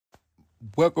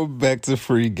Welcome back to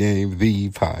Free Game, the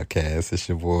podcast. It's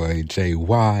your boy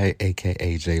JY,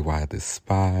 aka JY the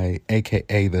Spy,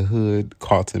 aka the Hood,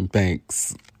 Carlton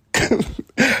Banks.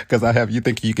 Because I have you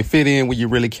thinking you can fit in when you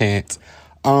really can't.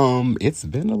 It's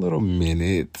been a little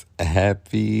minute.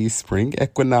 Happy spring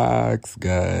equinox,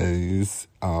 guys.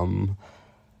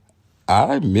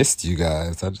 I missed you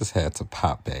guys. I just had to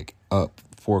pop back up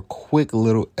for a quick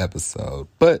little episode.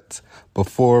 But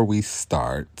before we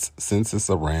start, since it's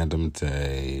a random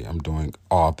day, I'm doing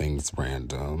all things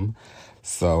random.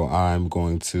 So I'm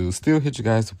going to still hit you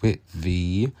guys with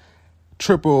the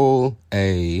triple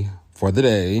A for the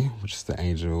day, which is the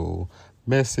angel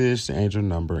message, the angel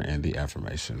number, and the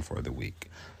affirmation for the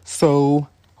week. So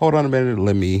hold on a minute.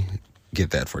 Let me get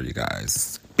that for you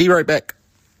guys. Be right back.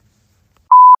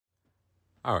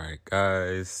 All right,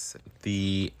 guys.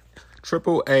 The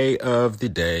triple A of the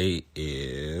day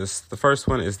is, the first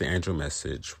one is the angel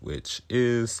message, which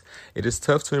is, it is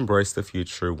tough to embrace the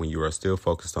future when you are still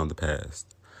focused on the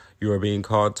past. You are being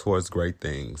called towards great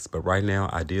things, but right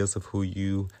now, ideas of who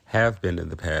you have been in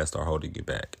the past are holding you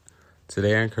back.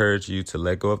 Today, I encourage you to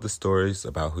let go of the stories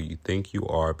about who you think you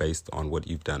are based on what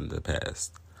you've done in the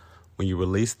past. When you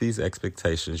release these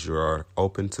expectations, you are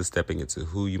open to stepping into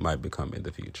who you might become in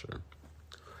the future.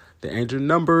 The angel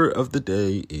number of the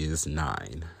day is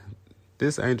 9.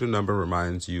 This angel number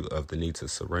reminds you of the need to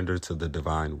surrender to the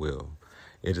divine will.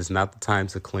 It is not the time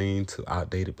to cling to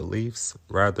outdated beliefs.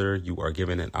 Rather, you are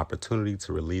given an opportunity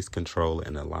to release control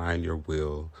and align your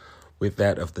will with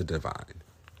that of the divine.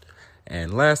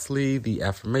 And lastly, the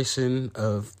affirmation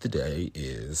of the day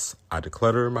is, I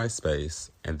declutter my space,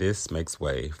 and this makes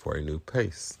way for a new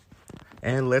pace.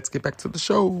 And let's get back to the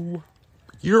show.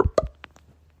 Yerp.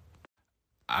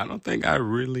 I don't think I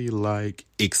really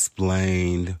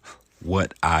explained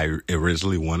what I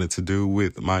originally wanted to do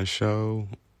with my show,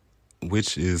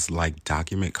 which is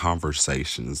document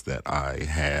conversations that I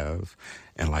have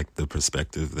and the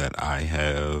perspective that I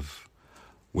have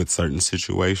with certain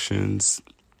situations.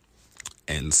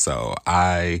 And so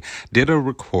I did a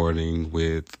recording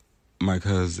with my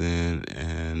cousin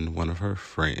and one of her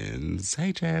friends.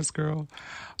 Hey, Jazz girl.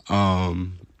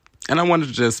 And I wanted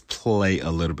to just play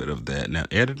a little bit of that. Now,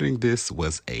 editing this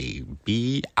was a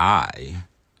BIT.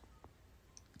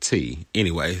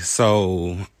 Anyway,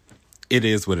 so it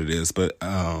is what it is. But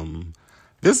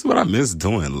this is what I miss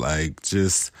doing,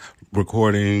 just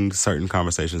recording certain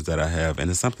conversations that I have. And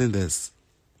it's something that's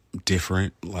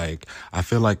different. I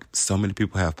feel like so many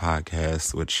people have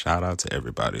podcasts, which shout out to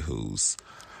everybody who is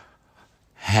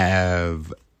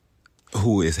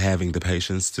having the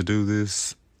patience to do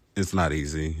this. It's not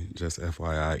easy, just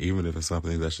FYI. Even if it's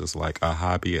something that's just a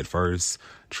hobby at first,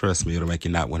 trust me, it'll make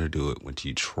you not want to do it once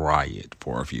you try it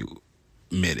for a few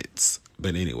minutes.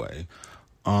 But anyway,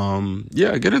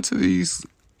 get into these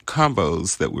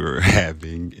combos that we were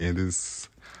having in this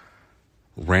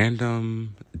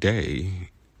random day.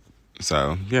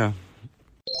 So, yeah.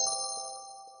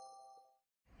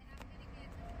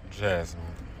 Jasmine,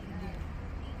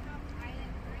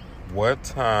 what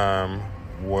time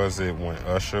was it when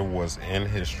Usher was in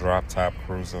his drop top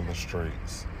cruising the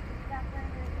streets?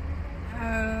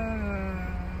 I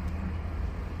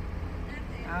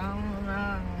don't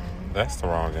know. That's the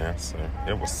wrong answer.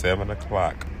 It was 7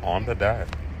 o'clock on the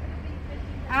dot.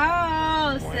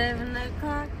 Oh, 7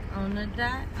 o'clock on the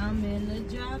dot. I'm in the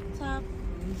drop top,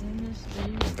 cruising the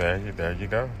street. There you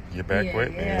go. You're back with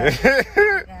me.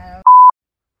 Yeah.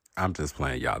 I'm just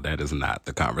playing, y'all. That is not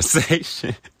the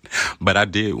conversation. But I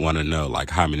did want to know,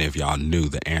 how many of y'all knew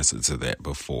the answer to that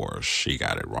before she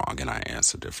got it wrong and I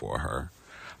answered it for her.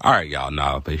 All right, y'all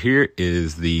know. But here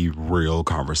is the real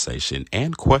conversation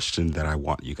and question that I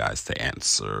want you guys to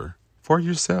answer for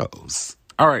yourselves.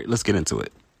 All right, let's get into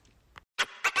it.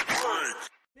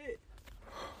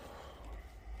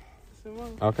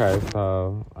 Okay,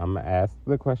 so I'm going to ask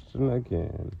the question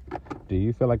again. Do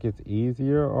you feel like it's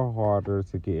easier or harder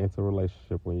to get into a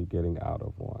relationship when you're getting out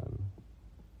of one?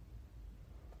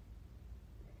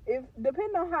 If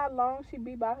depending on how long she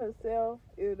be by herself,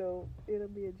 it'll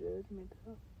be a judgment.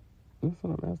 That's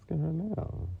what I'm asking her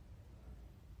now.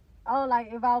 Oh,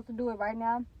 if I was to do it right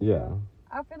now? Yeah.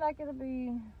 I feel like it'll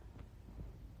be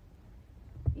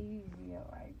easier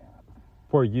right now.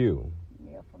 For you?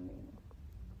 Yeah, for me.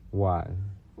 Why?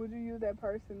 Would you use that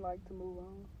person to move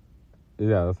on?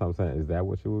 Yeah, that's what I'm saying. Is that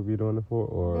what you would be doing it for,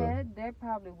 or? That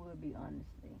probably would be, honestly.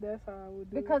 That's how I would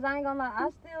do because it. I ain't gonna lie, I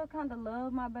still kind of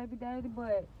love my baby daddy,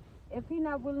 but if he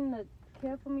not willing to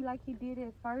care for me like he did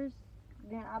at first,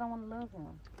 then I don't want to love him.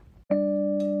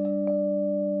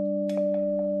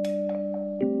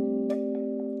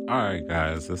 Alright,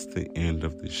 guys, that's the end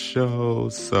of the show.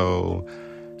 So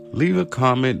leave a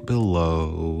comment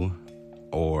below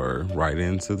or write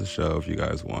into the show if you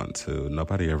guys want to.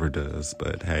 Nobody ever does,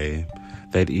 but hey,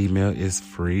 that email is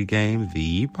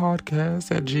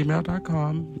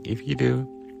freegamethepodcast@gmail.com if you do.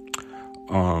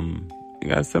 You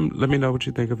guys, let me know what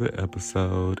you think of the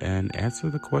episode and answer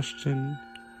the question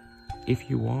if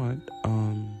you want.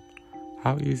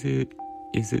 How easy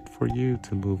is it for you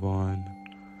to move on?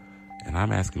 And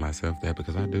I'm asking myself that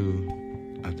because I do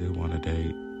want to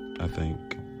date, I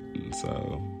think.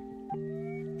 So,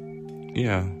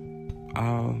 yeah,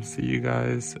 I'll see you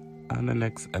guys on the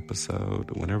next episode,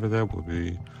 whenever that will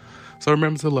be. So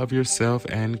remember to love yourself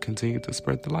and continue to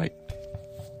spread the light.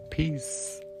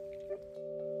 Peace.